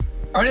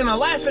All right, in my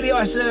last video,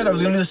 I said I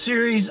was going to do a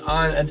series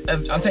on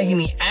taking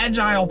the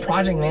Agile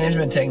project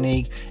management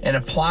technique and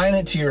applying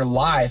it to your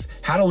life,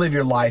 how to live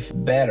your life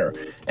better.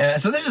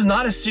 So this is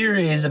not a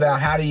series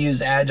about how to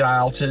use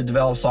Agile to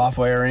develop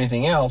software or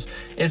anything else.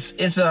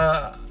 It's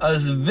a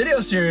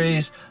video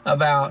series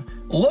about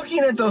looking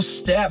at those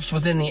steps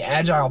within the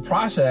Agile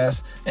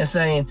process and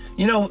saying,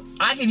 you know,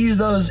 I could use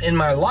those in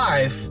my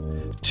life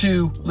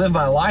to live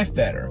my life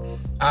better.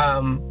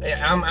 I'm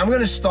going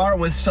to start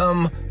with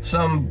some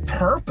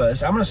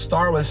purpose. I'm going to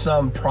start with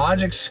some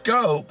project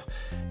scope,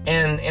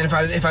 and if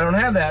I don't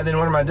have that, then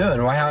what am I doing?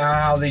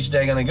 How's each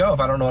day going to go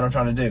if I don't know what I'm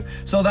trying to do?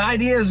 So the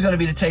idea is going to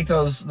be to take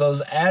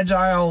those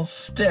Agile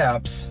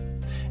steps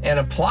and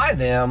apply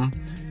them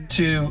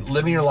to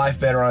living your life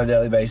better on a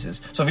daily basis.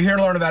 So if you're here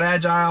to learn about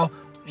Agile,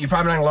 you're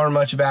probably not going to learn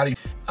much about it,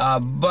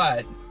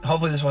 but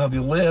hopefully this will help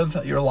you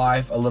live your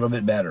life a little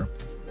bit better.